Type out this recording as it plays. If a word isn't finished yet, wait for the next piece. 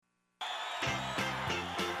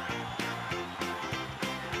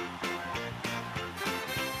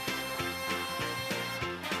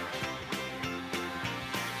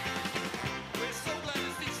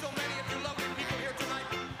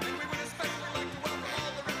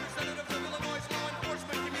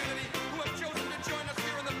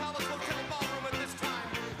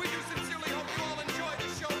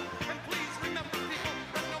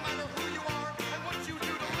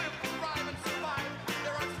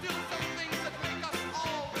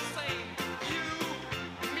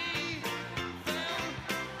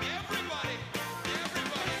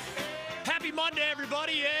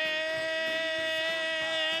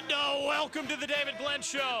Welcome to the David Glenn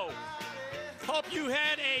Show. Hope you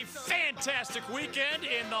had a fantastic weekend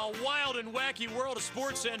in the wild and wacky world of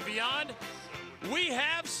sports and beyond. We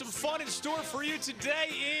have some fun in store for you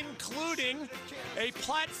today, including a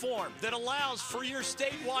platform that allows for your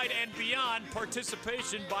statewide and beyond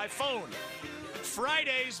participation by phone.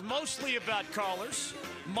 Fridays, mostly about callers.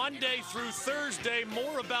 Monday through Thursday,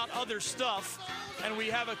 more about other stuff. And we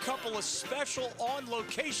have a couple of special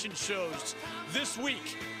on-location shows this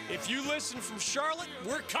week. If you listen from Charlotte,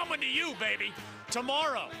 we're coming to you, baby.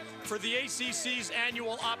 Tomorrow, for the ACC's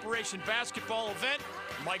annual Operation Basketball event,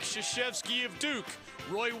 Mike Krzyzewski of Duke,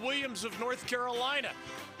 Roy Williams of North Carolina,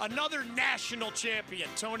 another national champion,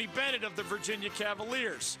 Tony Bennett of the Virginia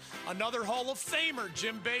Cavaliers, another Hall of Famer,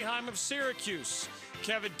 Jim Boeheim of Syracuse,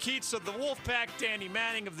 Kevin Keatts of the Wolfpack, Danny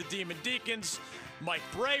Manning of the Demon Deacons, Mike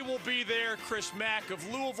Bray will be there, Chris Mack of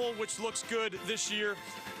Louisville, which looks good this year.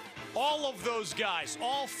 All of those guys,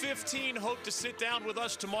 all 15, hope to sit down with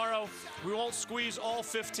us tomorrow. We won't squeeze all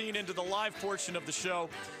 15 into the live portion of the show,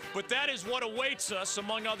 but that is what awaits us,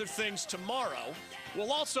 among other things, tomorrow.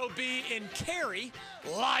 We'll also be in Cary,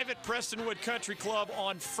 live at Prestonwood Country Club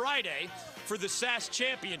on Friday for the SAS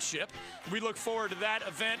Championship. We look forward to that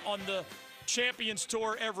event on the Champions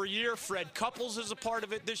Tour every year. Fred Couples is a part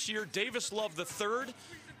of it this year. Davis Love III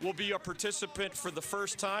will be a participant for the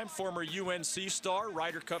first time, former UNC star,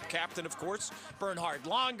 Ryder Cup captain, of course, Bernhard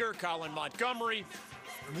Langer, Colin Montgomery,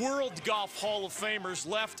 World Golf Hall of Famers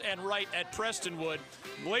left and right at Prestonwood.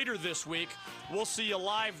 Later this week, we'll see you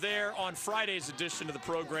live there on Friday's edition of the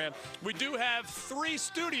program. We do have 3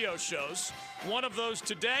 studio shows, one of those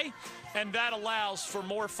today, and that allows for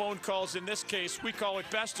more phone calls. In this case, we call it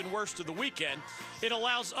Best and Worst of the Weekend. It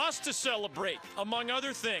allows us to celebrate, among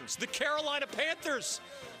other things, the Carolina Panthers.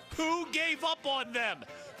 Who gave up on them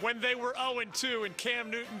when they were 0-2 and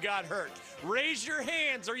Cam Newton got hurt? Raise your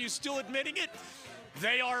hands. Are you still admitting it?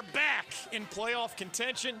 They are back in playoff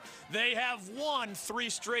contention. They have won 3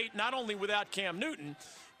 straight, not only without Cam Newton,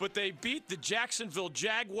 but they beat the Jacksonville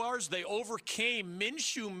Jaguars. They overcame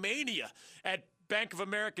Minshew Mania at Bank of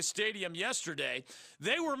America Stadium yesterday.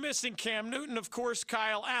 They were missing Cam Newton. Of course,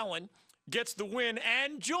 Kyle Allen gets the win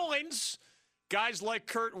and joins guys like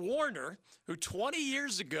Kurt Warner, who 20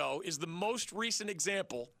 years ago is the most recent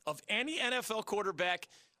example of any NFL quarterback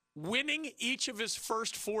winning each of his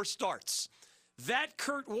first 4 starts. That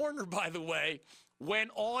Kurt Warner, by the way, went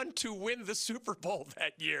on to win the Super Bowl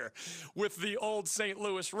that year with the old St.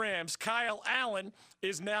 Louis Rams. Kyle Allen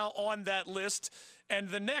is now on that list. And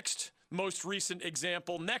the next most recent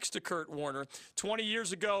example next to Kurt Warner, 20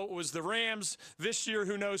 years ago, it was the Rams. This year,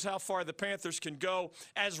 who knows how far the Panthers can go,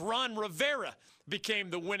 as Ron Rivera became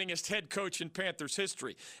the winningest head coach in Panthers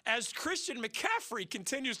history. As Christian McCaffrey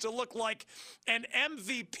continues to look like an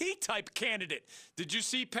MVP-type candidate. Did you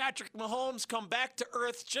see Patrick Mahomes come back to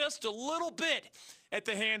earth just a little bit at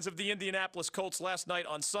the hands of the Indianapolis Colts last night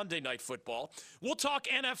on Sunday Night Football? We'll talk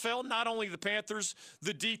NFL, not only the Panthers,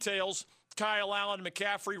 the details, Kyle Allen,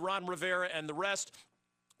 McCaffrey, Ron Rivera, and the rest.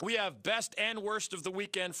 We have best and worst of the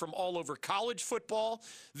weekend from all over college football.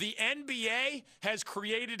 The NBA has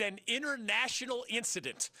created an international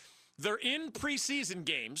incident. They're in preseason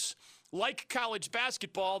games. Like college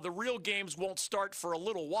basketball, the real games won't start for a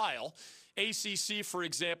little while. ACC, for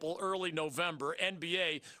example, early November.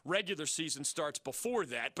 NBA, regular season starts before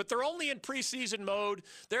that. But they're only in preseason mode.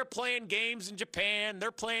 They're playing games in Japan.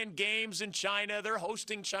 They're playing games in China. They're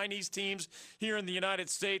hosting Chinese teams here in the United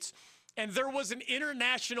States. And there was an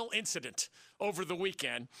international incident over the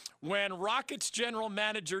weekend when Rockets general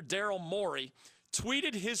manager Daryl Morey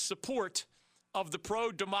tweeted his support of the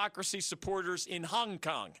pro-democracy supporters in Hong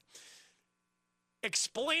Kong.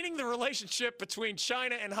 Explaining the relationship between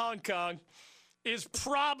China and Hong Kong is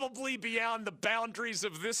probably beyond the boundaries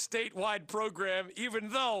of this statewide program, even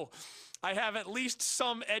though I have at least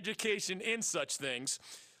some education in such things.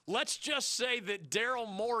 Let's just say that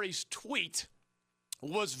Daryl Morey's tweet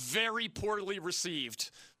was very poorly received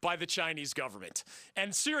by the Chinese government.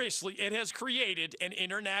 And seriously, it has created an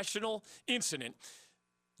international incident.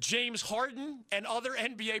 James Harden and other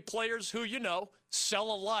NBA players who, you know,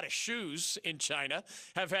 sell a lot of shoes in China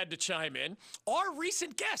have had to chime in. Our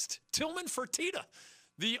recent guest, Tillman Fertitta,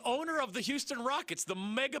 the owner of the Houston Rockets, the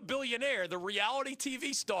mega billionaire, the reality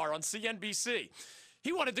TV star on CNBC.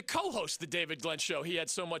 He wanted to co-host the David Glenn Show. He had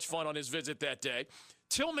so much fun on his visit that day.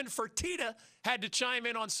 Tillman Fertitta had to chime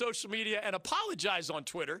in on social media and apologize on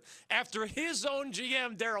Twitter after his own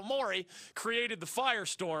GM, Daryl Morey, created the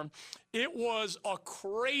firestorm. It was a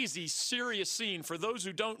crazy, serious scene. For those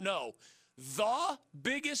who don't know, the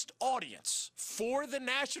biggest audience for the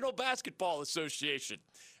National Basketball Association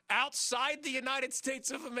outside the United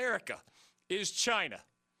States of America is China.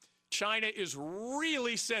 China is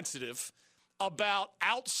really sensitive about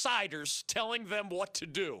outsiders telling them what to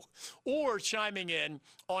do or chiming in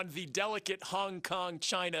on the delicate Hong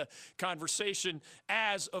Kong-China conversation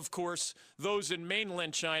as, of course, those in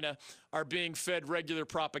mainland China are being fed regular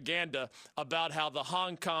propaganda about how the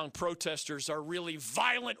Hong Kong protesters are really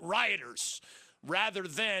violent rioters rather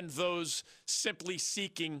than those simply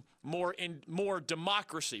seeking more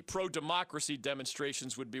democracy. Pro-democracy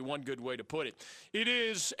demonstrations would be one good way to put it. It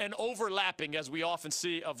is an overlapping, as we often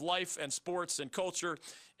see, of life and sports and culture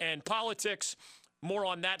and politics. More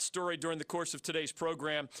on that story during the course of today's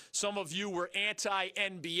program. Some of you were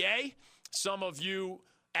anti-NBA. Some of you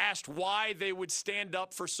asked why they would stand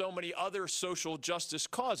up for so many other social justice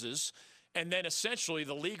causes. And then essentially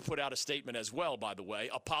the league put out a statement as well, by the way,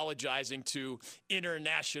 apologizing to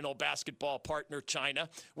international basketball partner China,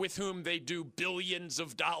 with whom they do billions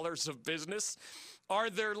of dollars of business. Are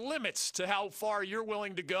there limits to how far you're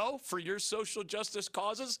willing to go for your social justice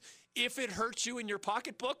causes? If it hurts you in your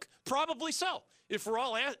pocketbook, probably so. If we're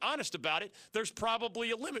all honest about it, there's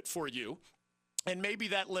probably a limit for you. And maybe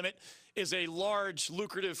that limit is a large,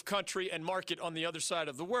 lucrative country and market on the other side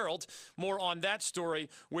of the world. More on that story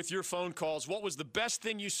with your phone calls. What was the best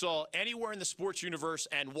thing you saw anywhere in the sports universe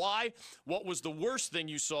and why? What was the worst thing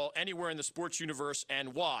you saw anywhere in the sports universe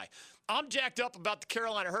and why? I'm jacked up about the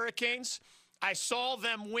Carolina Hurricanes. I saw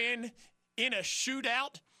them win in a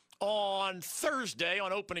shootout on Thursday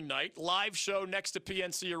on opening night, live show next to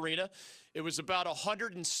PNC Arena. It was about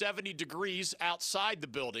 170 degrees outside the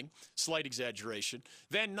building, slight exaggeration.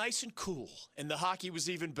 Then nice and cool, and the hockey was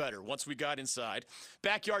even better once we got inside.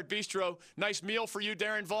 Backyard Bistro, nice meal for you,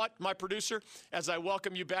 Darren Vaught, my producer, as I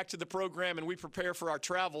welcome you back to the program and we prepare for our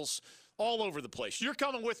travels all over the place. You're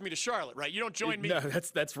coming with me to Charlotte, right? You don't join me? No,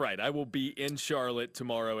 that's right. I will be in Charlotte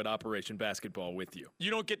tomorrow at Operation Basketball with you.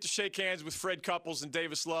 You don't get to shake hands with Fred Couples and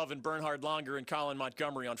Davis Love and Bernhard Langer and Colin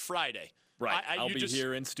Montgomery on Friday. Right. I'll be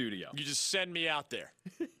here in studio. You just send me out there.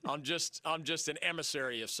 I'm just an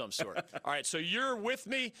emissary of some sort. All right, so you're with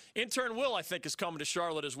me. Intern Will, I think, is coming to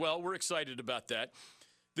Charlotte as well. We're excited about that.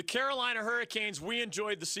 The Carolina Hurricanes, we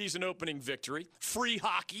enjoyed the season opening victory, free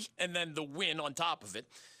hockey, and then the win on top of it.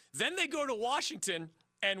 Then they go to Washington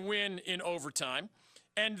and win in overtime.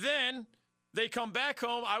 And then they come back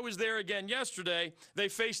home. I was there again yesterday. They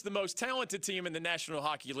face the most talented team in the National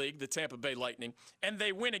Hockey League, the Tampa Bay Lightning, and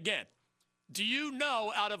they win again. Do you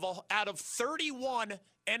know out of 31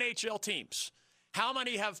 NHL teams, how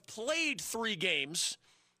many have played 3 games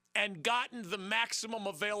and gotten the maximum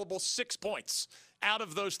available 6 points out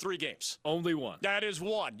of those 3 games? Only one. That is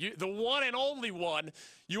one. The one and only one.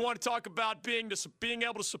 You want to talk about being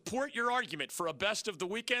able to support your argument for a best of the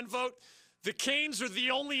weekend vote? The Canes are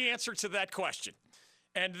the only answer to that question.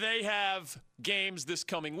 And they have games this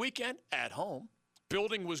coming weekend at home.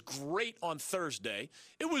 Building was great on Thursday.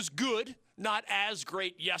 It was good, not as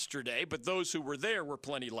great yesterday, but those who were there were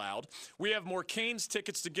plenty loud. We have more Canes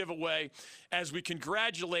tickets to give away as we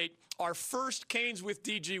congratulate our first Canes with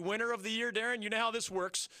DG winner of the year. Darren, you know how this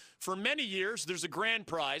works. For many years, there's a grand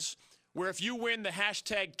prize where if you win the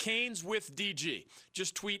hashtag CanesWithDG,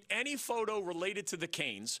 just tweet any photo related to the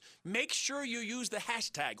Canes. Make sure you use the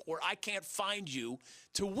hashtag or I can't find you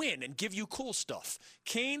to win and give you cool stuff.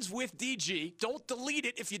 CanesWithDG. Don't delete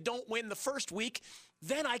it if you don't win the first week.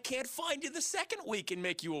 Then I can't find you the second week and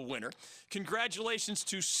make you a winner. Congratulations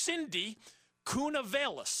to Cindy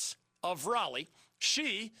Cunavelis of Raleigh.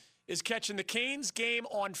 She is catching the Canes game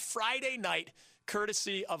on Friday night,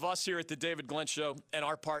 courtesy of us here at the David Glenn Show and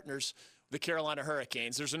our partners, the Carolina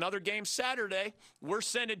Hurricanes. There's another game Saturday. We're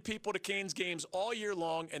sending people to Canes games all year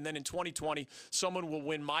long, and then in 2020, someone will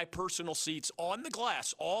win my personal seats on the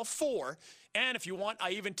glass, all 4. And if you want,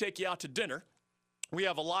 I even take you out to dinner. We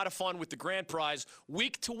have a lot of fun with the grand prize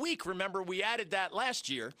week to week. Remember, we added that last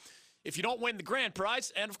year. If you don't win the grand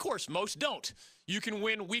prize, and of course, most don't, you can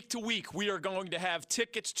win week to week. We are going to have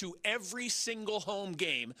tickets to every single home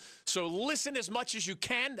game. So listen as much as you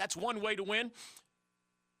can. That's one way to win.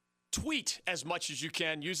 Tweet as much as you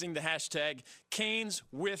can using the hashtag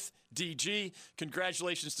CanesWithDG.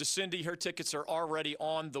 Congratulations to Cindy. Her tickets are already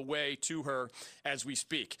on the way to her as we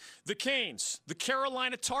speak. The Canes, the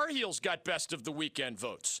Carolina Tar Heels got best of the weekend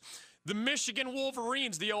votes. The Michigan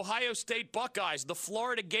Wolverines, the Ohio State Buckeyes, the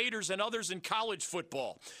Florida Gators, and others in college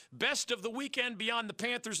football. Best of the weekend beyond the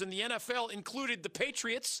Panthers and the NFL included the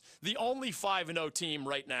Patriots, the only 5-0 team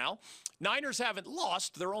right now. Niners haven't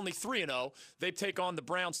lost. They're only 3-0. They take on the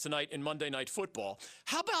Browns tonight in Monday Night Football.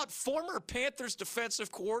 How about former Panthers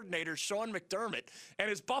defensive coordinator Sean McDermott and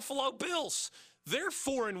his Buffalo Bills? They're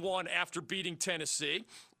 4-1 after beating Tennessee.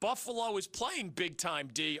 Buffalo is playing big-time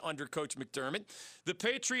D under Coach McDermott. The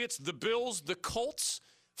Patriots, the Bills, the Colts,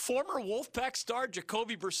 former Wolfpack star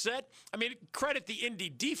Jacoby Brissett. I mean, credit the Indy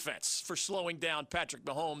defense for slowing down Patrick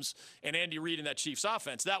Mahomes and Andy Reid in that Chiefs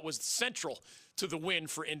offense. That was central to the win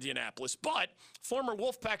for Indianapolis. But former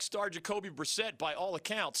Wolfpack star Jacoby Brissett, by all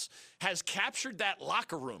accounts, has captured that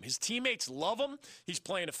locker room. His teammates love him. He's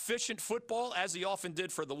playing efficient football, as he often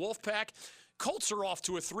did for the Wolfpack. Colts are off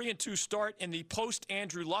to a 3-2 start in the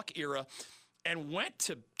post-Andrew Luck era and went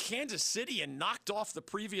to Kansas City and knocked off the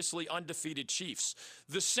previously undefeated Chiefs.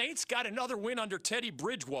 The Saints got another win under Teddy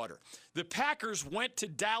Bridgewater. The Packers went to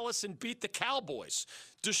Dallas and beat the Cowboys.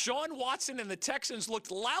 Deshaun Watson and the Texans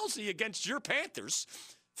looked lousy against your Panthers,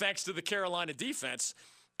 thanks to the Carolina defense,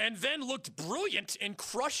 and then looked brilliant in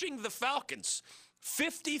crushing the Falcons,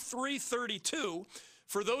 53-32.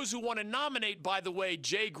 For those who want to nominate, by the way,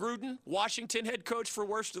 Jay Gruden, Washington head coach for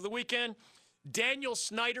worst of the weekend, Daniel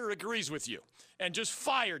Snyder agrees with you and just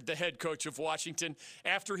fired the head coach of Washington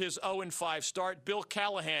after his 0-5 start. Bill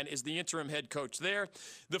Callahan is the interim head coach there.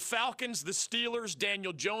 The Falcons, the Steelers,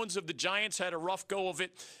 Daniel Jones of the Giants had a rough go of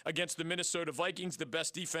it against the Minnesota Vikings, the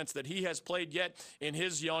best defense that he has played yet in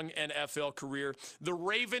his young NFL career. The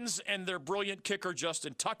Ravens and their brilliant kicker,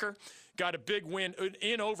 Justin Tucker, got a big win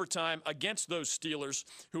in overtime against those Steelers,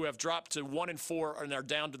 who have dropped to 1-4 and are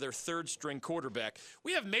down to their third-string quarterback.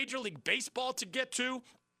 We have Major League Baseball to get to.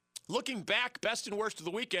 Looking back, best and worst of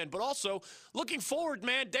the weekend, but also looking forward,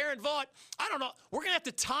 man. Darren Vaught, I don't know. We're going to have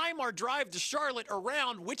to time our drive to Charlotte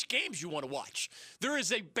around which games you want to watch. There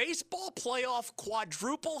is a baseball playoff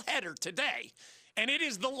quadruple header today, and it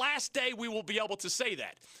is the last day we will be able to say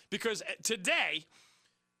that, because today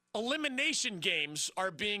elimination games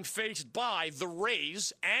are being faced by the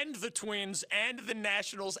Rays and the Twins and the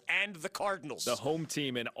Nationals and the Cardinals. The home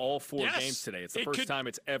team in all four games today. It's the first time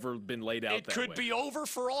it's ever been laid out that way. It could be over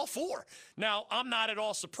for all four. Now, I'm not at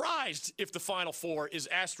all surprised if the Final Four is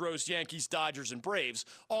Astros, Yankees, Dodgers, and Braves,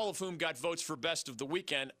 all of whom got votes for best of the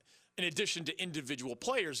weekend, in addition to individual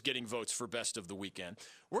players getting votes for best of the weekend.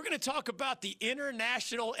 We're going to talk about the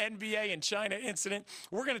international NBA and China incident.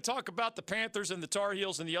 We're going to talk about the Panthers and the Tar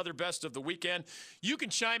Heels and the other best of the weekend. You can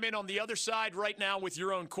chime in on the other side right now with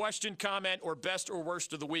your own question, comment, or best or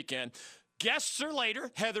worst of the weekend. Guests are later.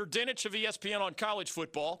 Heather Dinich of ESPN on college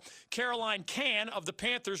football. Caroline Can of the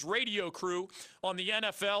Panthers radio crew on the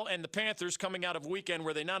NFL and the Panthers coming out of a weekend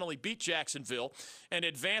where they not only beat Jacksonville and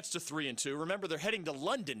advanced to 3-2. Remember, they're heading to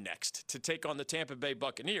London next to take on the Tampa Bay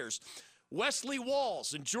Buccaneers. Wesley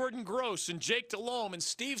Walls and Jordan Gross and Jake Delhomme and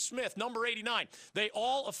Steve Smith, number 89. They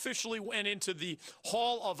all officially went into the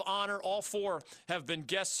Hall of Honor. All four have been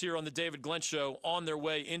guests here on the David Glenn Show on their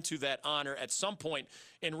way into that honor at some point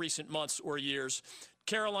in recent months or years.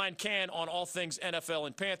 Caroline Can on all things NFL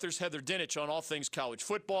and Panthers. Heather Dinich on all things college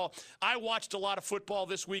football. I watched a lot of football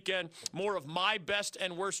this weekend, more of my best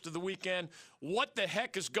and worst of the weekend. What the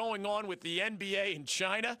heck is going on with the NBA in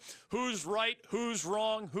China? Who's right? Who's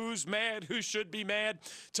wrong? Who's mad? Who should be mad?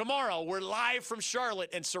 Tomorrow, we're live from Charlotte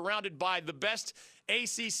and surrounded by the best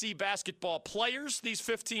ACC basketball players these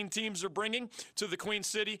 15 teams are bringing to the Queen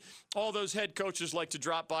City. All those head coaches like to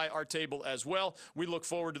drop by our table as well. We look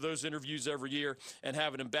forward to those interviews every year and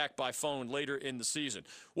having them back by phone later in the season.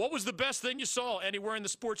 What was the best thing you saw anywhere in the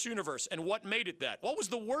sports universe, and what made it that? What was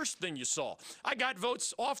the worst thing you saw? I got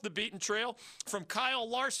votes off the beaten trail from Kyle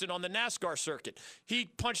Larson on the NASCAR circuit. He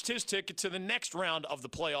punched his ticket to the next round of the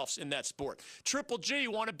playoffs in that sport. Triple G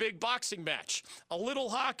won a big boxing match, a little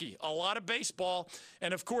hockey, a lot of baseball,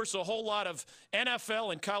 and, of course, a whole lot of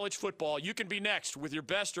NFL and college football. You can be next with your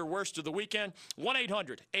best or worst of the weekend.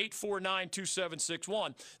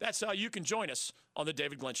 1-800-849-2761. That's how you can join us on The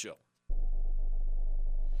David Glenn Show.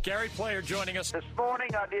 Gary Player joining us. This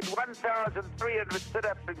morning I did 1,300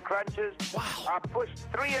 sit-ups and crunches. Wow. I pushed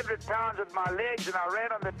 300 pounds with my legs and I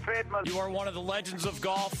ran on the treadmill. You are one of the legends of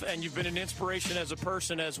golf, and you've been an inspiration as a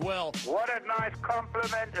person as well. What a nice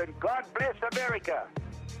compliment, and God bless America.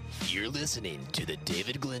 You're listening to The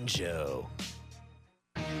David Glenn Show.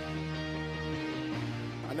 I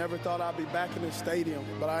never thought I'd be back in the stadium,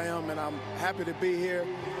 but I am, and I'm happy to be here.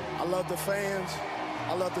 I love the fans.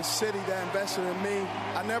 I love the city that invested in me.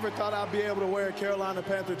 I never thought I'd be able to wear a Carolina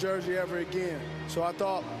Panther jersey ever again. So I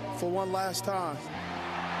thought, for one last time.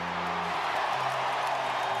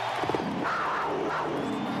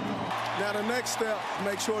 Now the next step,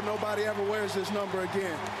 make sure nobody ever wears this number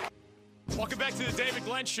again. Welcome back to the David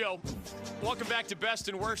Glenn Show. Welcome back to Best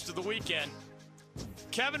and Worst of the Weekend.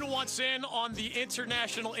 Kevin wants in on the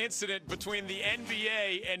international incident between the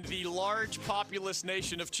NBA and the large populous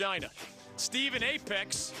nation of China. Steve in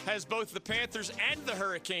Apex has both the Panthers and the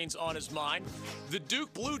Hurricanes on his mind. The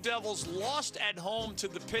Duke Blue Devils lost at home to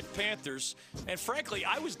the Pitt Panthers, and frankly,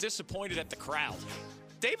 I was disappointed at the crowd.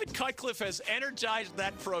 David Cutcliffe has energized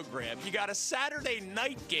that program. You got a Saturday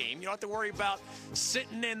night game. You don't have to worry about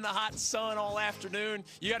sitting in the hot sun all afternoon.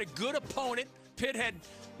 You got a good opponent. Pitt had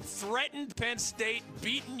threatened Penn State,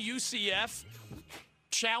 beaten UCF.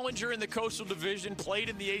 Challenger in the Coastal Division, played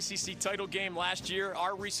in the ACC title game last year.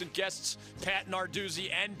 Our recent guests, Pat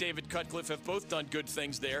Narduzzi and David Cutcliffe, have both done good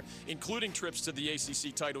things there, including trips to the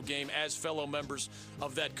ACC title game as fellow members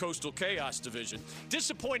of that Coastal Chaos Division.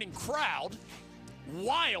 Disappointing crowd,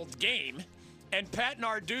 wild game, and Pat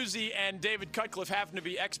Narduzzi and David Cutcliffe happen to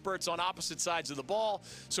be experts on opposite sides of the ball,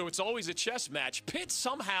 so it's always a chess match. Pitt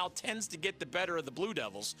somehow tends to get the better of the Blue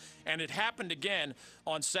Devils, and it happened again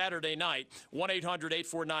on Saturday night.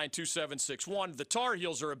 1-800-849-2761. The Tar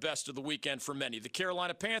Heels are a best of the weekend for many. The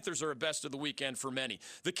Carolina Panthers are a best of the weekend for many.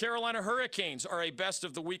 The Carolina Hurricanes are a best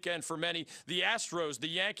of the weekend for many. The Astros, the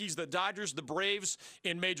Yankees, the Dodgers, the Braves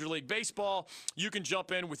in Major League Baseball. You can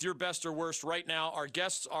jump in with your best or worst right now. Our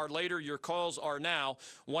guests are later. Your calls are now.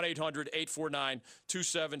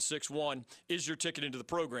 1-800-849-2761 is your ticket into the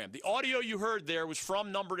program. The audio you heard there was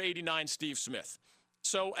from number 89, Steve Smith.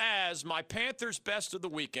 So as my Panthers best of the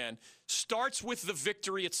weekend starts with the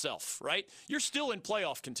victory itself, right? You're still in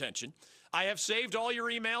playoff contention. I have saved all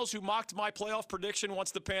your emails who mocked my playoff prediction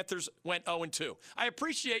once the Panthers went 0-2. I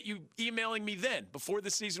appreciate you emailing me then, before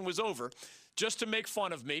the season was over, just to make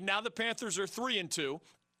fun of me. Now the Panthers are 3-2,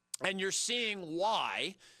 and you're seeing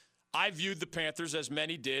why I viewed the Panthers, as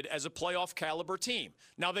many did, as a playoff caliber team.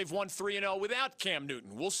 Now they've won 3-0 without Cam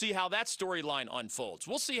Newton. We'll see how that storyline unfolds.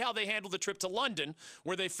 We'll see how they handle the trip to London,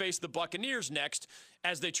 where they face the Buccaneers next,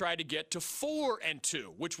 as they try to get to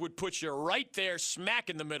 4-2, which would put you right there smack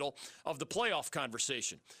in the middle of the playoff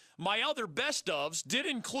conversation. My other best ofs did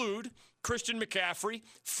include Christian McCaffrey,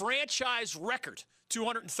 franchise record.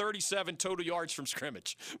 237 total yards from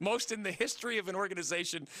scrimmage, most in the history of an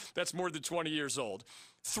organization that's more than 20 years old.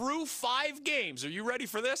 Through 5 games, are you ready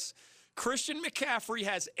for this? Christian McCaffrey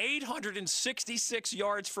has 866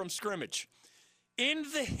 yards from scrimmage. In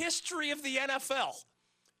the history of the NFL,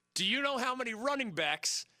 do you know how many running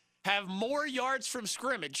backs have more yards from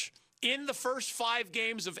scrimmage in the first 5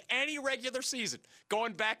 games of any regular season,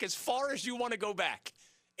 going back as far as you want to go back?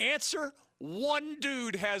 Answer, one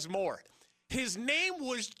dude has more. His name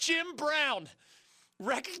was Jim Brown,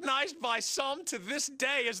 recognized by some to this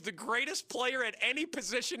day as the greatest player at any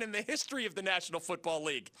position in the history of the National Football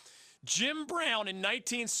League. Jim Brown in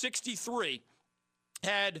 1963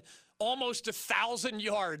 had almost 1,000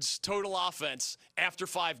 yards total offense after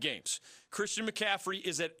 5 games. Christian McCaffrey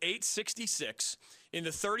is at 866 in the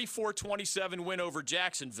 34-27 win over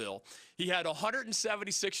Jacksonville. He had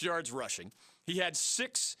 176 yards rushing. He had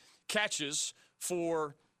 6 catches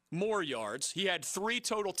for more yards. He had 3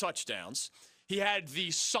 total touchdowns. He had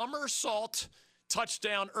the somersault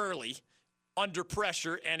touchdown early under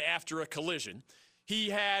pressure and after a collision. He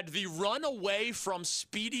had the run away from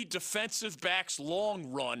speedy defensive backs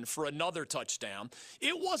long run for another touchdown.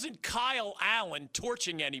 It wasn't Kyle Allen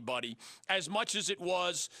torching anybody as much as it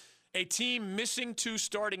was a team missing 2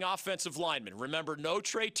 starting offensive linemen. Remember, no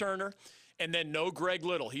Trey Turner, and then no Greg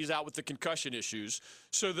Little. He's out with the concussion issues.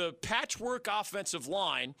 So the patchwork offensive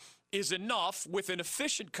line is enough, with an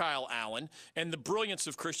efficient Kyle Allen and the brilliance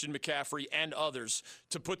of Christian McCaffrey and others,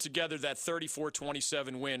 to put together that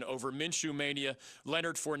 34-27 win over Minshew Mania,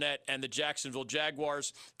 Leonard Fournette, and the Jacksonville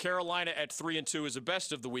Jaguars. Carolina at 3-2 is the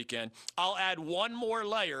best of the weekend. I'll add one more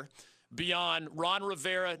layer beyond Ron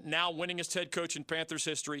Rivera now winningest head coach in Panthers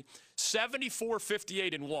history,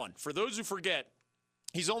 74-58-1. For those who forget,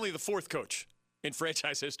 he's only the 4th coach in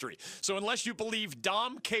franchise history. So unless you believe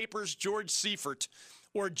Dom Capers, George Seifert,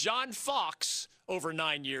 or John Fox over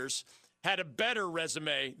 9 years had a better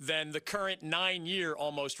resume than the current 9-year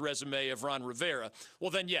almost resume of Ron Rivera,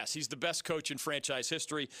 well then yes, he's the best coach in franchise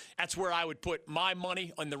history. That's where I would put my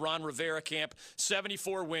money on the Ron Rivera camp.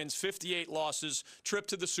 74 wins, 58 losses, trip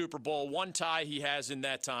to the Super Bowl, 1 tie he has in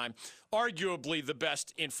that time. Arguably the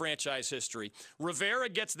best in franchise history. Rivera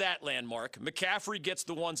gets that landmark. McCaffrey gets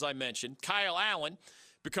the ones I mentioned. Kyle Allen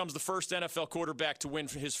becomes the first NFL quarterback to win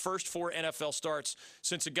his first 4 NFL starts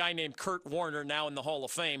since a guy named Kurt Warner, now in the Hall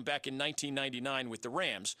of Fame, back in 1999 with the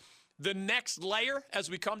Rams. The next layer,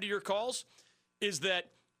 as we come to your calls, is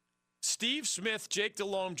that Steve Smith, Jake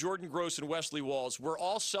Delhomme, Jordan Gross, and Wesley Walls were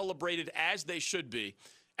all celebrated, as they should be,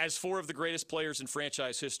 as 4 of the greatest players in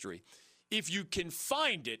franchise history. If you can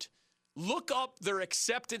find it, look up their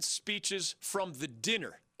acceptance speeches from the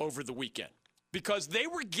dinner over the weekend. because they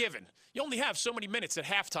were given – you only have so many minutes at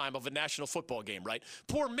halftime of a national football game, right?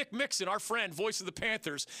 Poor Mick Mixon, our friend, voice of the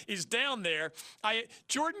Panthers, is down there.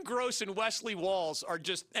 Jordan Gross and Wesley Walls are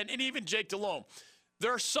just – and even Jake Delhomme.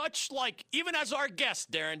 They're such, like, even as our guests,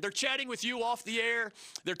 Darren, they're chatting with you off the air.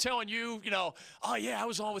 They're telling you, oh, yeah, I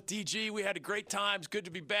was on with DG. We had a great time. It's good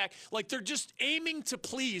to be back. Like, they're just aiming to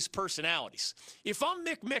please personalities. If I'm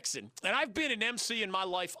Mick Mixon, and I've been an MC in my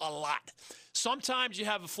life a lot, sometimes you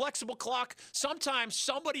have a flexible clock. Sometimes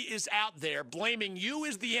somebody is out there blaming you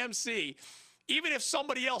as the MC, even if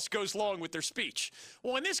somebody else goes along with their speech.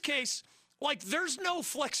 Well, in this case, like, there's no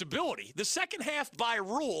flexibility. The second half, by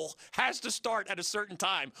rule, has to start at a certain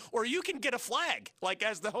time, or you can get a flag, like,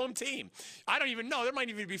 as the home team. I don't even know. There might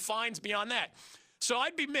even be fines beyond that. So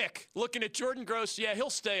I'd be Mick, looking at Jordan Gross. Yeah, he'll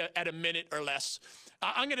stay at a minute or less.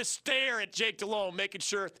 I'm going to stare at Jake Delhomme, making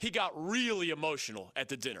sure he got really emotional at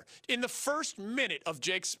the dinner. In the first minute of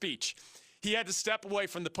Jake's speech, he had to step away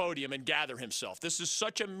from the podium and gather himself. This is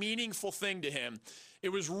such a meaningful thing to him. It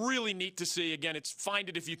was really neat to see. Again, find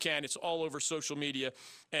it if you can. It's all over social media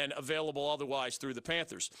and available otherwise through the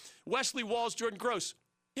Panthers. Wesley Walls, Jordan Gross,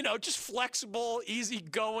 just flexible,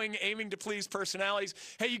 easygoing, aiming to please personalities.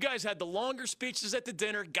 Hey, you guys had the longer speeches at the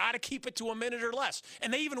dinner. Got to keep it to a minute or less.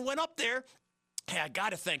 And they even went up there. Hey, I got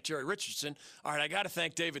to thank Jerry Richardson. All right, I got to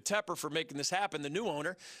thank David Tepper for making this happen, the new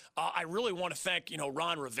owner. I really want to thank,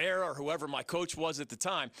 Ron Rivera or whoever my coach was at the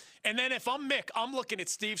time. And then if I'm Mick, I'm looking at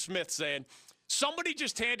Steve Smith saying, somebody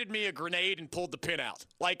just handed me a grenade and pulled the pin out.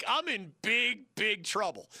 Like, I'm in big, big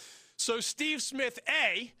trouble. So Steve Smith,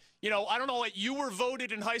 I don't know what you were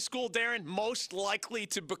voted in high school, Darren, most likely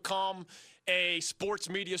to become a sports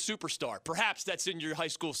media superstar. Perhaps that's in your high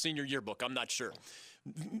school senior yearbook. I'm not sure.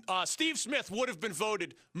 Steve Smith would have been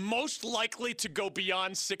voted most likely to go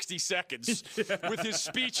beyond 60 seconds with his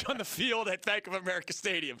speech on the field at Bank of America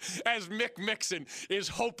Stadium as Mick Mixon is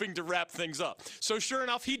hoping to wrap things up. So sure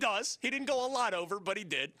enough, he does. He didn't go a lot over, but he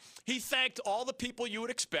did. He thanked all the people you would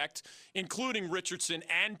expect, including Richardson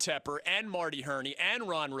and Tepper and Marty Herney and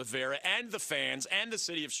Ron Rivera and the fans and the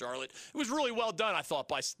city of Charlotte. It was really well done, I thought,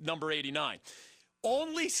 by number 89.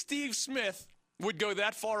 Only Steve Smith would go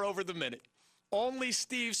that far over the minute. Only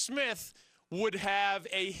Steve Smith would have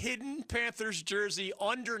a hidden Panthers jersey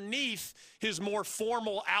underneath his more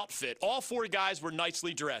formal outfit. All four guys were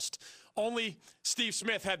nicely dressed. Only Steve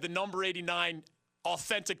Smith had the number 89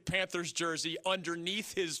 authentic Panthers jersey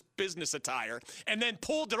underneath his business attire, and then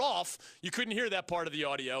pulled it off. You couldn't hear that part of the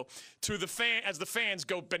audio to the as the fans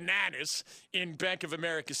go bananas in Bank of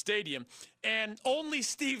America Stadium. And only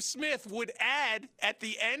Steve Smith would add at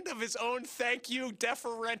the end of his own thank you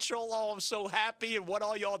deferential, oh, I'm so happy and what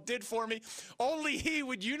all y'all did for me. Only he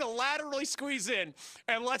would unilaterally squeeze in.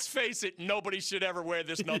 And let's face it, nobody should ever wear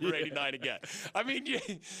this number 89 again. I mean,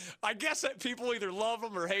 I guess that people either love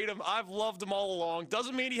him or hate him. I've loved him all along.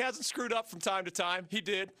 Doesn't mean he hasn't screwed up from time to time. He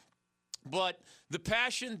did. But the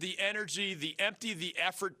passion, the energy, the the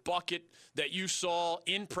effort bucket that you saw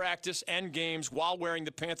in practice and games while wearing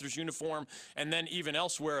the Panthers uniform and then even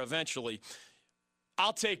elsewhere eventually,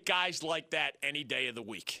 I'll take guys like that any day of the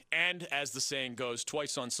week. And as the saying goes,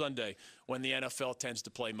 twice on Sunday when the NFL tends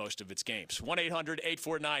to play most of its games.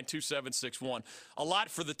 1-800-849-2761. A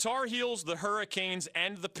lot for the Tar Heels, the Hurricanes,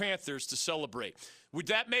 and the Panthers to celebrate. Would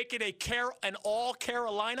that make it an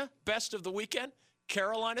all-Carolina best of the weekend?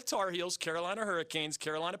 Carolina Tar Heels, Carolina Hurricanes,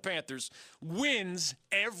 Carolina Panthers, wins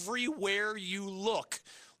everywhere you look.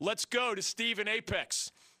 Let's go to Steve in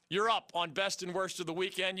Apex. You're up on best and worst of the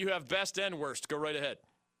weekend. You have best and worst. Go right ahead.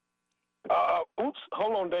 Oops.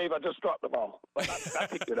 Hold on, Dave. I just dropped the ball. I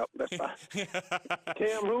picked it up. That's fine.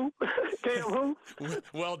 Cam who? Cam who?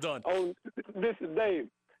 Well done. Oh, this is Dave.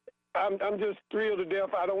 I'm just thrilled to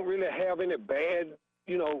death. I don't really have any bad,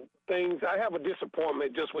 things. I have a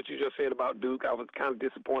disappointment, just what you just said about Duke. I was kind of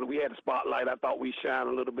disappointed. We had a spotlight. I thought we shined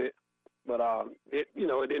a little bit. But, it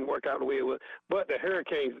didn't work out the way it was. But the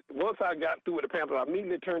Hurricanes, once I got through with the Panthers, I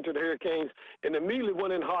immediately turned to the Hurricanes and immediately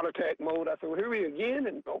went in heart attack mode. I said, well, here we again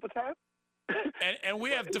in overtime? And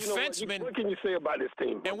we have defensemen. What can you say about this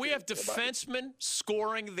team? And we have defensemen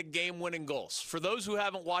scoring the game-winning goals. For those who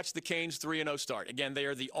haven't watched the Canes 3-0 start, again, they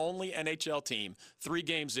are the only NHL team 3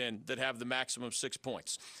 games in that have the maximum 6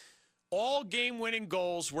 points. All game-winning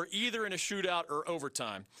goals were either in a shootout or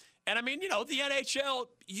overtime. And, I mean, the NHL,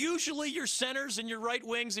 usually your centers and your right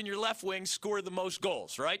wings and your left wings score the most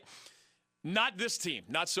goals, right? Not this team,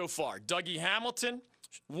 not so far. Dougie Hamilton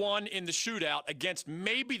won in the shootout against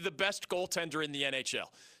maybe the best goaltender in the NHL.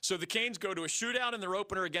 So the Canes go to a shootout in their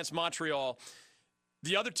opener against Montreal.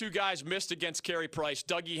 The other two guys missed against Carey Price.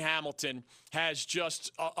 Dougie Hamilton has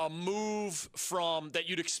just a move from that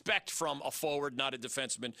you'd expect from a forward, not a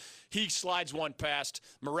defenseman. He slides one past.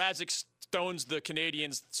 Mrazek stones the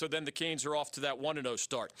Canadians, so then the Canes are off to that 1-0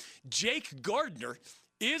 start. Jake Gardiner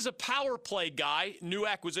is a power play guy, new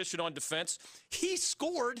acquisition on defense. He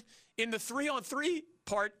scored in the 3-on-3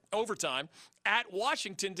 part overtime at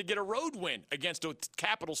Washington to get a road win against a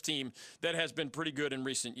Capitals team that has been pretty good in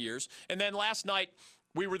recent years. And then last night,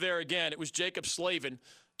 we were there again. It was Jacob Slavin,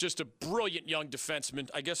 just a brilliant young defenseman.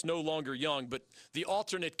 I guess no longer young, but the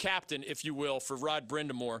alternate captain, if you will, for Rod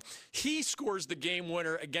Brind'Amour. He scores the game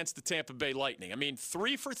winner against the Tampa Bay Lightning. I mean,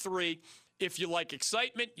 3 for 3. If you like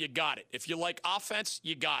excitement, you got it. If you like offense,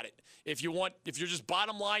 you got it. If you're just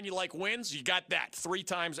bottom line, you like wins, you got that 3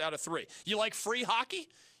 times out of 3. You like free hockey?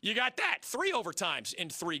 You got that 3 overtimes in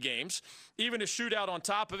 3 games, even a shootout on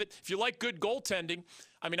top of it. If you like good goaltending,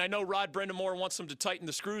 I mean, I know Rod Brind'Amour wants them to tighten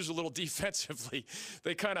the screws a little defensively.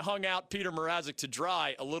 They kind of hung out Peter Mrazek to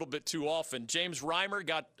dry a little bit too often. James Reimer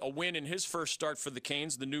got a win in his first start for the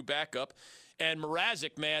Canes, the new backup. And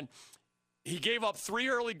Mrazek, man, he gave up 3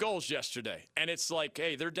 early goals yesterday. And it's like,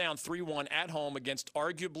 hey, they're down 3-1 at home against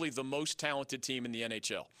arguably the most talented team in the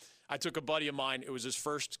NHL. I took a buddy of mine. It was his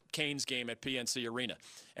first Canes game at PNC Arena.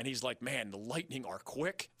 And he's like, man, the Lightning are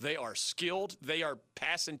quick. They are skilled. They are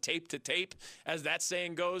passing tape to tape, as that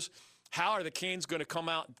saying goes. How are the Canes going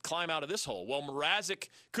to climb out of this hole? Well, Mrazek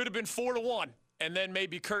could have been 4-1 and then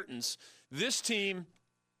maybe curtains. This team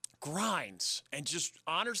grinds and just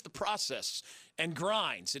honors the process and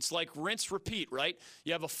grinds. It's like rinse, repeat, right?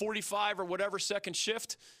 You have a 45 or whatever second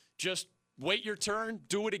shift. Just wait your turn,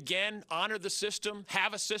 do it again, honor the system,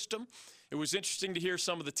 have a system. It was interesting to hear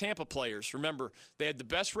some of the Tampa players. Remember, they had the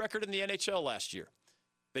best record in the NHL last year.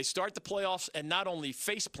 They start the playoffs and not only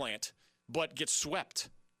faceplant, but get swept.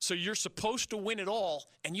 So you're supposed to win it all,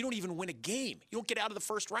 and you don't even win a game. You don't get out of the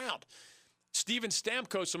first round. Steven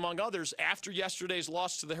Stamkos, among others, after yesterday's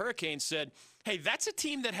loss to the Hurricanes, said, hey, that's a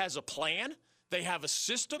team that has a plan. They have a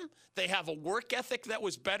system. They have a work ethic that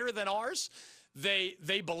was better than ours. They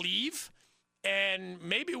believe. And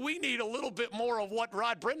maybe we need a little bit more of what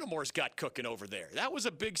Rod Brind'Amour's got cooking over there. That was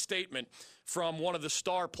a big statement from one of the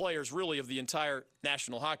star players, really, of the entire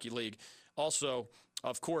National Hockey League. Also,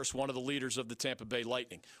 of course, one of the leaders of the Tampa Bay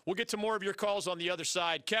Lightning. We'll get to more of your calls on the other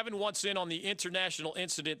side. Kevin wants in on the international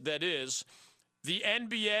incident that is the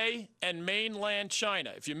NBA and mainland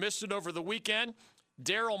China. If you missed it over the weekend,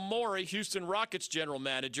 Daryl Morey, Houston Rockets general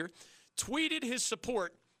manager, tweeted his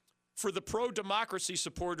support for the pro-democracy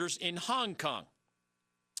supporters in Hong Kong.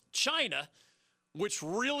 China, which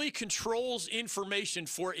really controls information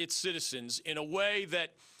for its citizens in a way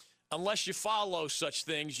that, unless you follow such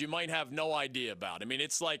things, you might have no idea about. I mean,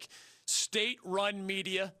 it's like state-run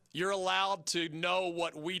media. You're allowed to know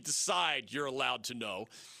what we decide you're allowed to know.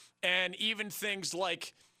 And even things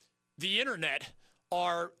like the internet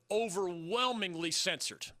are overwhelmingly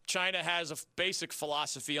censored. China has a basic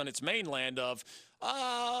philosophy on its mainland of,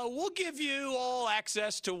 we'll give you all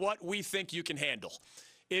access to what we think you can handle.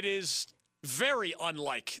 It is very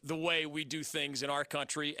unlike the way we do things in our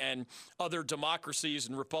country and other democracies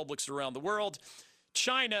and republics around the world.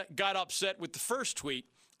 China got upset with the first tweet,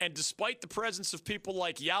 and despite the presence of people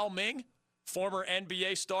like Yao Ming, former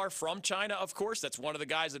NBA star from China, of course, that's one of the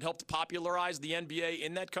guys that helped popularize the NBA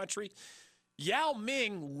in that country, Yao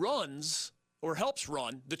Ming runs or helps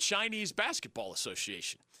run the Chinese Basketball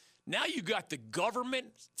Association. Now you got the government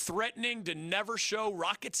threatening to never show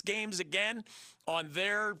Rockets games again on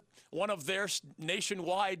one of their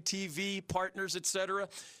nationwide TV partners, etc.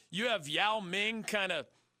 You have Yao Ming kind of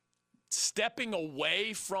stepping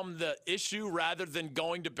away from the issue rather than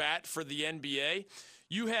going to bat for the NBA.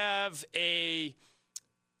 You have an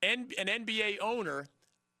NBA owner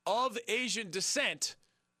of Asian descent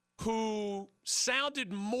who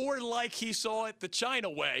sounded more like he saw it the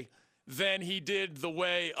China way than he did the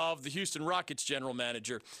way of the Houston Rockets general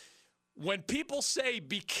manager. When people say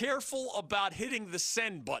be careful about hitting the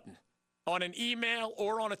send button on an email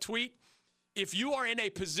or on a tweet, if you are in a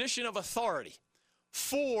position of authority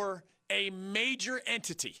for a major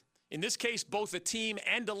entity, in this case, both a team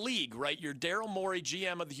and a league, right? You're Daryl Morey,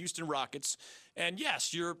 GM of the Houston Rockets, and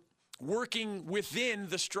yes, you're working within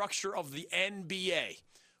the structure of the NBA.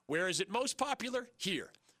 Where is it most popular? Here.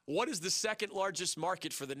 What is the second largest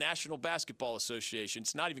market for the National Basketball Association?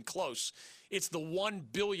 It's not even close. It's the 1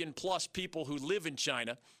 billion plus people who live in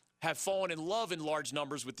China. have fallen in love in large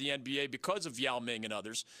numbers with the NBA because of Yao Ming and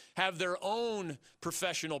others, have their own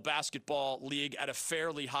professional basketball league at a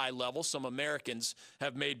fairly high level. Some Americans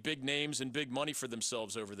have made big names and big money for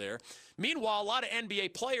themselves over there. Meanwhile, a lot of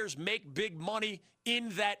NBA players make big money in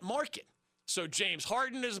that market. So James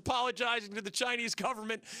Harden is apologizing to the Chinese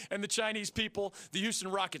government and the Chinese people. The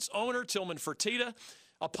Houston Rockets owner, Tillman Fertitta,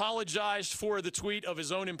 apologized for the tweet of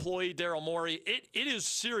his own employee, Daryl Morey. It is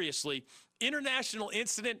seriously, international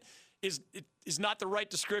incident is not the right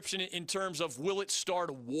description in terms of will it start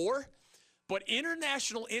a war, but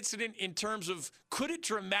international incident in terms of could it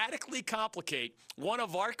dramatically complicate one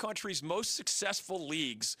of our country's most successful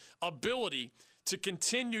leagues' ability to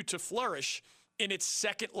continue to flourish in its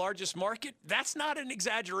second largest market? That's not an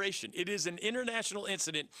exaggeration. It is an international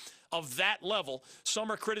incident of that level.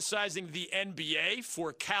 Some are criticizing the NBA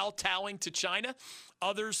for kowtowing to China.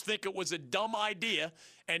 Others think it was a dumb idea,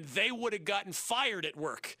 and they would have gotten fired at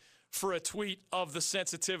work for a tweet of the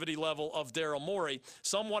sensitivity level of Daryl Morey.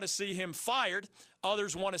 Some want to see him fired.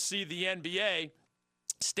 Others want to see the NBA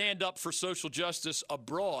stand up for social justice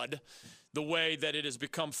abroad, the way that it has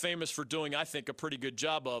become famous for doing, I think, a pretty good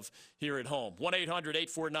job of here at home.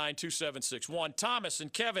 1-800-849-2761. Thomas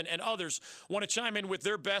and Kevin and others want to chime in with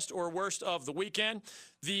their best or worst of the weekend.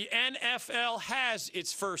 The NFL has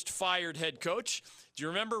its first fired head coach. Do you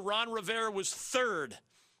remember Ron Rivera was third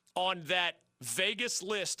on that Vegas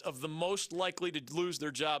list of the most likely to lose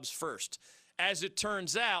their jobs first? As it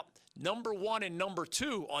turns out, number one and number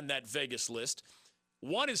two on that Vegas list,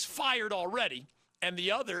 one is fired already, and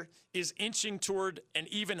the other is inching toward an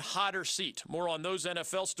even hotter seat. More on those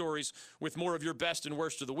NFL stories with more of your best and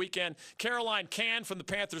worst of the weekend. Caroline Can from the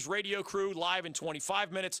Panthers radio crew, live in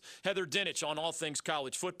 25 minutes. Heather Dinich on all things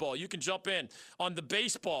college football. You can jump in on the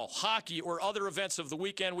baseball, hockey, or other events of the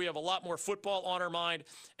weekend. We have a lot more football on our mind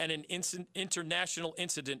and an international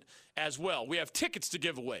incident as well. We have tickets to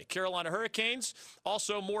give away. Carolina Hurricanes,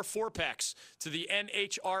 also more 4-packs to the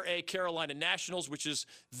NHRA Carolina Nationals, which is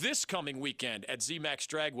this coming weekend at ZMAX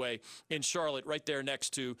Dragway in Charlotte, right there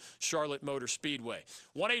next to Charlotte Motor Speedway.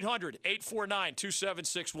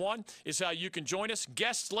 1-800-849-2761 is how you can join us.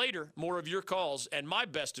 Guests later, more of your calls and my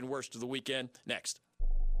best and worst of the weekend next.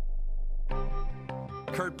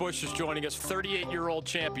 Kurt Busch is joining us, 38-year-old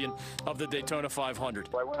champion of the Daytona 500.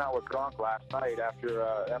 I went out with Gronk last night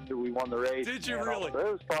after we won the race. Did you really? It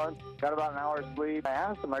was fun. Got about an hour's sleep. I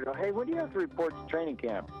asked him, I go, hey, when do you have to report to training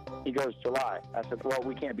camp? He goes, July. I said, well,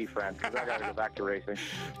 we can't be friends because I got to go back to racing.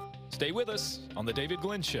 Stay with us on The David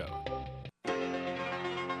Glenn Show. Running to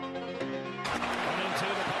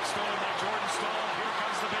the puck stolen by Jordan Staal. Here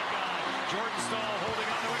comes the big guy. Jordan Staal holding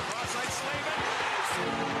on to it. Cross-side Slavin.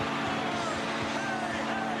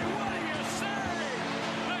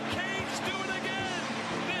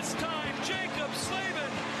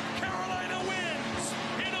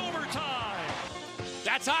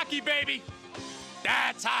 That's hockey, baby.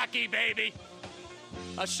 That's hockey, baby.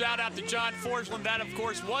 A shout out to John Forsland. That, of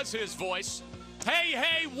course, was his voice.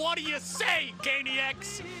 Hey, what do you say,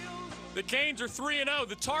 Caniacs? The Canes are 3-0.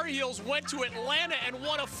 The Tar Heels went to Atlanta and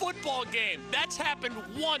won a football game. That's happened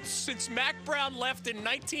once since Mac Brown left in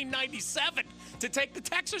 1997 to take the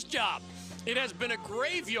Texas job. It has been a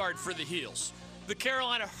graveyard for the Heels. The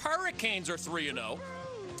Carolina Hurricanes are 3-0.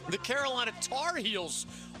 The Carolina Tar Heels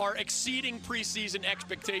are exceeding preseason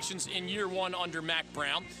expectations in year one under Mac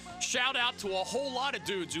Brown. Shout out to a whole lot of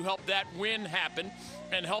dudes who helped that win happen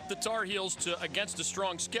and helped the Tar Heels to, against a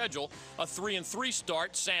strong schedule, a 3-3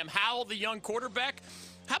 start. Sam Howell, the young quarterback,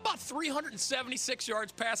 how about 376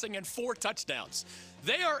 yards passing and 4 touchdowns?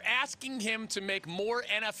 They are asking him to make more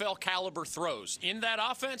NFL caliber throws in that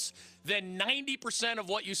offense than 90% of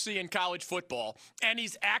what you see in college football, and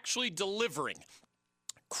he's actually delivering.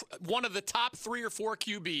 One of the top 3 or 4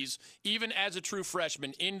 QBs, even as a true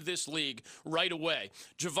freshman, in this league right away.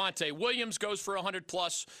 Javonte Williams goes for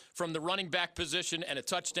 100-plus from the running back position and a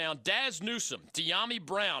touchdown. Daz Newsome, De'Ami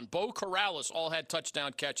Brown, Bo Corrales all had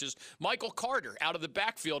touchdown catches. Michael Carter out of the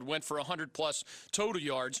backfield went for 100-plus total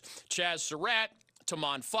yards. Chaz Surratt,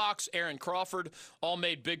 Tamon Fox, Aaron Crawford all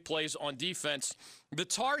made big plays on defense. The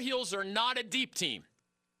Tar Heels are not a deep team.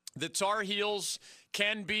 The Tar Heels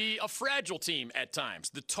can be a fragile team at times.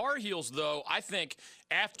 The Tar Heels, though, I think,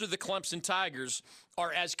 after the Clemson Tigers,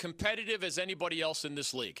 are as competitive as anybody else in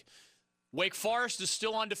this league. Wake Forest is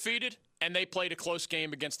still undefeated, and they played a close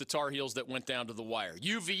game against the Tar Heels that went down to the wire.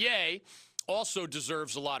 UVA also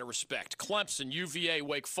deserves a lot of respect. Clemson, UVA,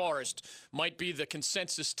 Wake Forest might be the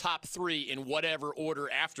consensus top 3 in whatever order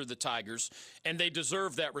after the Tigers, and they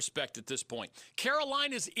deserve that respect at this point.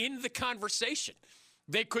 Carolina's in the conversation,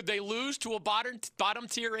 Could they lose to a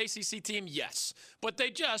bottom-tier ACC team? Yes. But they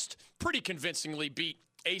just pretty convincingly beat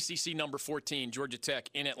ACC number 14, Georgia Tech,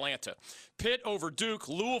 in Atlanta. Pitt over Duke,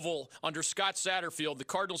 Louisville under Scott Satterfield. The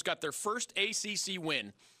Cardinals got their first ACC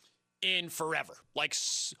win in forever, like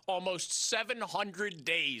almost 700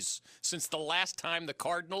 days since the last time the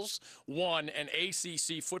Cardinals won an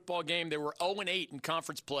ACC football game. They were 0-8 in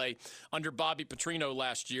conference play under Bobby Petrino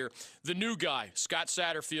last year. The new guy, Scott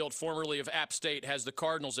Satterfield, formerly of App State, has the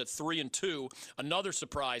Cardinals at 3-2, another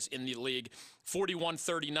surprise in the league.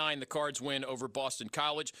 41-39, the Cards win over Boston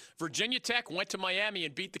College. Virginia Tech went to Miami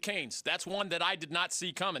and beat the Canes. That's one that I did not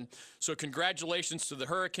see coming. So congratulations to the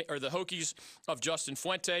Hokies of Justin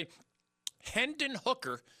Fuente. Hendon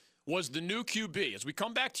Hooker was the new QB. As we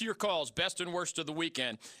come back to your calls, best and worst of the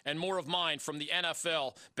weekend, and more of mine from the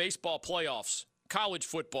NFL, baseball playoffs, college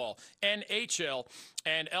football, NHL,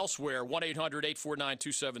 and elsewhere,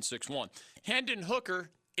 1-800-849-2761. Hendon Hooker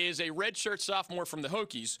is a redshirt sophomore from the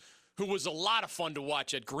Hokies who was a lot of fun to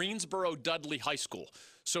watch at Greensboro Dudley High School.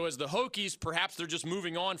 So as the Hokies, perhaps they're just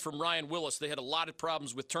moving on from Ryan Willis. They had a lot of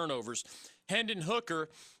problems with turnovers. Hendon Hooker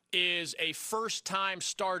is a first-time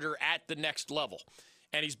starter at the next level.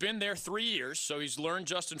 And he's been there 3 years, so he's learned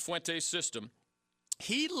Justin Fuente's system.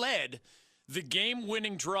 He led the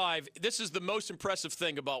game-winning drive. This is the most impressive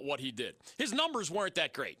thing about what he did. His numbers weren't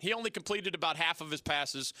that great. He only completed about half of his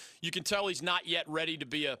passes. You can tell he's not yet ready to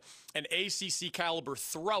be an ACC-caliber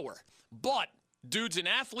thrower. But dude's an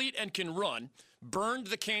athlete and can run, burned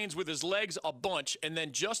the Canes with his legs a bunch, and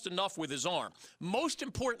then just enough with his arm. Most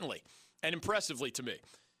importantly, and impressively to me,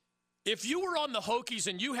 if you were on the Hokies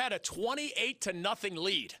and you had a 28-0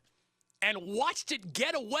 lead and watched it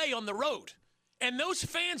get away on the road, and those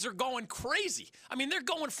fans are going crazy. I mean, they're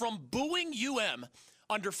going from booing UM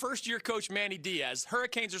under first-year coach Manny Diaz.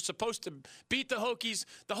 Hurricanes are supposed to beat the Hokies.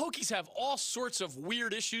 The Hokies have all sorts of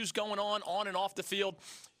weird issues going on and off the field.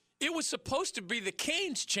 It was supposed to be the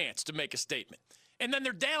Canes' chance to make a statement. And then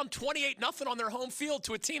they're down 28-0 on their home field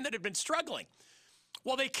to a team that had been struggling.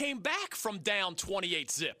 Well, they came back from down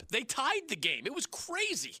 28-zip. They tied the game. It was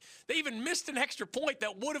crazy. They even missed an extra point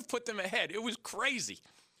that would have put them ahead. It was crazy.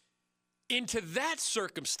 Into that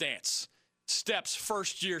circumstance steps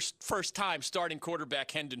first-time starting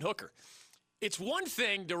quarterback Hendon Hooker. It's one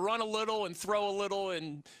thing to run a little and throw a little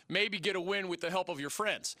and maybe get a win with the help of your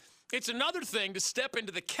friends. It's another thing to step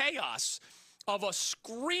into the chaos of a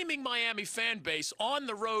screaming Miami fan base on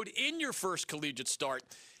the road in your first collegiate start.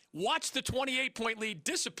 Watch the 28-point lead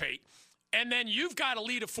dissipate, and then you've got to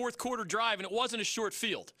lead a fourth-quarter drive, and it wasn't a short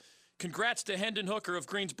field. Congrats to Hendon Hooker of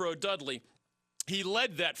Greensboro Dudley. He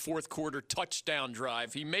led that fourth-quarter touchdown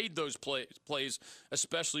drive. He made those plays,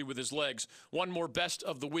 especially with his legs. One more best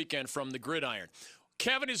of the weekend from the gridiron.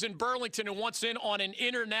 Kevin is in Burlington and wants in on an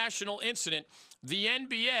international incident. The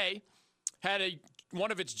NBA had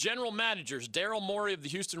one of its general managers, Daryl Morey of the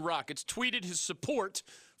Houston Rockets, tweeted his support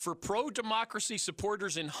for pro-democracy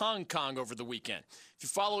supporters in Hong Kong over the weekend. If you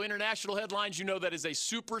follow international headlines, you know that is a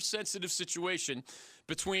super sensitive situation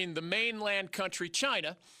between the mainland country,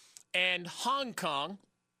 China, and Hong Kong.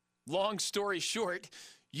 Long story short,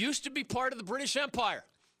 used to be part of the British Empire.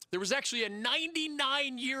 There was actually a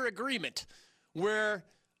 99-year agreement where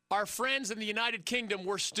our friends in the United Kingdom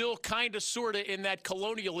were still kind of sort of in that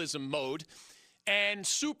colonialism mode and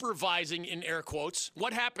supervising, in air quotes,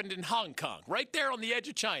 what happened in Hong Kong, right there on the edge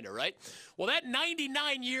of China, right? Well, that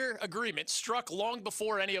 99-year agreement struck long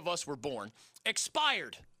before any of us were born,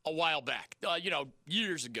 expired a while back,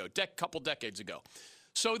 years ago, couple decades ago.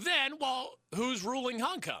 So then, well, who's ruling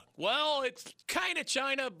Hong Kong? Well, it's kind of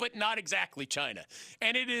China, but not exactly China.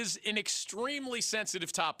 And it is an extremely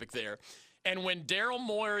sensitive topic there. And when Daryl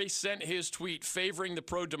Morey sent his tweet favoring the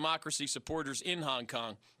pro-democracy supporters in Hong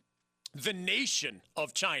Kong, the nation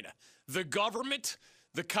of China, the government,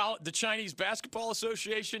 the Chinese Basketball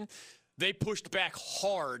Association, they pushed back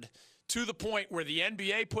hard to the point where the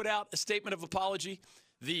NBA put out a statement of apology.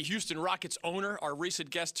 The Houston Rockets owner, our recent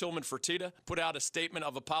guest Tillman Fertitta, put out a statement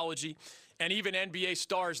of apology. And even NBA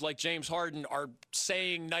stars like James Harden are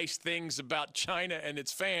saying nice things about China and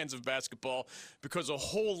its fans of basketball because a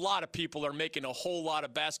whole lot of people are making a whole lot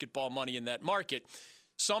of basketball money in that market.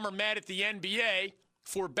 Some are mad at the NBA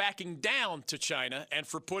for backing down to China and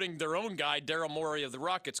for putting their own guy, Daryl Morey of the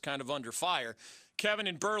Rockets, kind of under fire. Kevin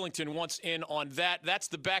in Burlington wants in on that. That's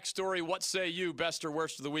the backstory. What say you, best or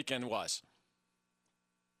worst of the weekend was?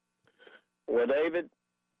 Well, David,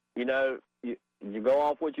 you go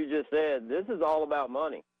off what you just said. This is all about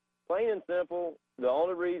money. Plain and simple, the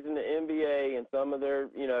only reason the NBA and some of their,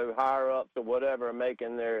 higher-ups or whatever are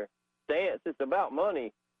making their stance, it's about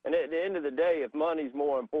money. And at the end of the day, if money's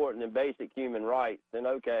more important than basic human rights, then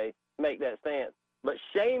okay, make that stance. But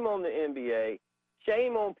shame on the NBA.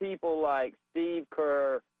 Shame on people like Steve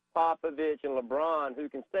Kerr, Popovich, and LeBron who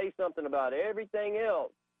can say something about everything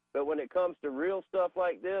else. But when it comes to real stuff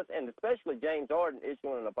like this, and especially James Harden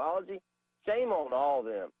issuing an apology, shame on all of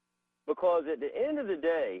them. Because at the end of the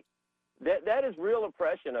day, that is real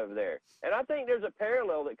oppression over there. And I think there's a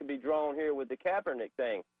parallel that could be drawn here with the Kaepernick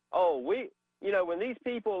thing. When these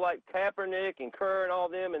people like Kaepernick and Kerr and all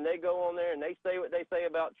them, and they go on there and they say what they say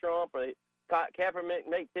about Trump, or Kaepernick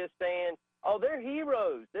makes his stand, they're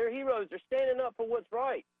heroes. They're heroes. They're standing up for what's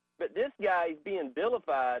right. But this guy is being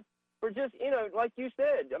vilified for just, like you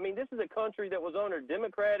said, I mean, this is a country that was under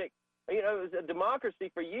democratic, it was a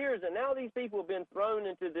democracy for years, and now these people have been thrown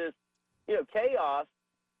into this, chaos,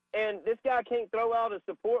 and this guy can't throw out his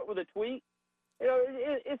support with a tweet.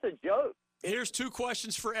 It's a joke. Here's 2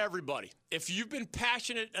 questions for everybody. If you've been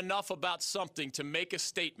passionate enough about something to make a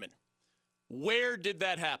statement, where did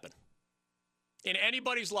that happen? In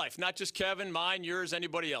anybody's life, not just Kevin, mine, yours,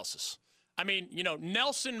 anybody else's. I mean,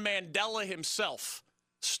 Nelson Mandela himself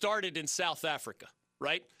started in South Africa,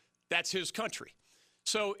 right? That's his country.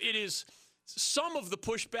 So it is, some of the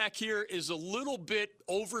pushback here is a little bit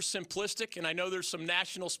oversimplistic, and I know there's some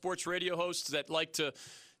national sports radio hosts that like to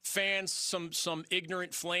fan some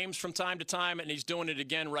ignorant flames from time to time, and he's doing it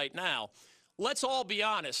again right now. Let's all be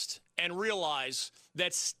honest and realize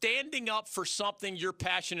that standing up for something you're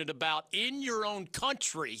passionate about in your own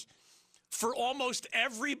country for almost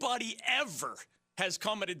everybody ever has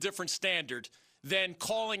come at a different standard than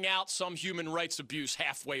calling out some human rights abuse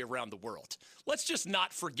halfway around the world. Let's just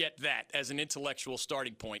not forget that as an intellectual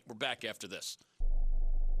starting point. We're back after this.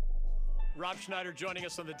 Rob Schneider joining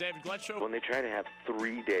us on the David Glenn Show. When they try to have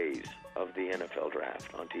 3 days of the NFL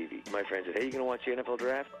draft on TV, my friend said, hey, you going to watch the NFL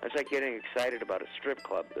draft? That's like getting excited about a strip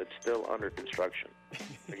club that's still under construction.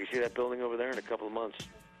 Like, you see that building over there in a couple of months?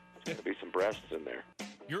 There's going to be some breasts in there.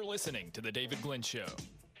 You're listening to the David Glenn Show.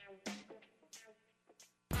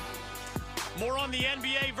 More on the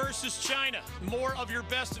NBA versus China. More of your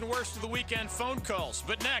best and worst of the weekend phone calls.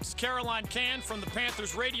 But next, Caroline Can from the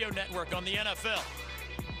Panthers Radio Network on the NFL.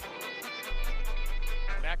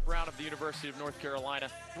 Mack Brown of the University of North Carolina.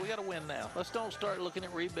 We got to win now. Let's don't start looking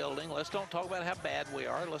at rebuilding. Let's don't talk about how bad we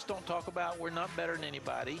are. Let's don't talk about we're not better than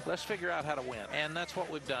anybody. Let's figure out how to win. And that's what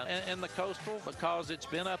we've done. And the Coastal, because it's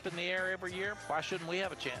been up in the air every year, why shouldn't we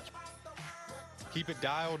have a chance? Keep it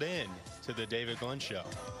dialed in to the David Glenn Show.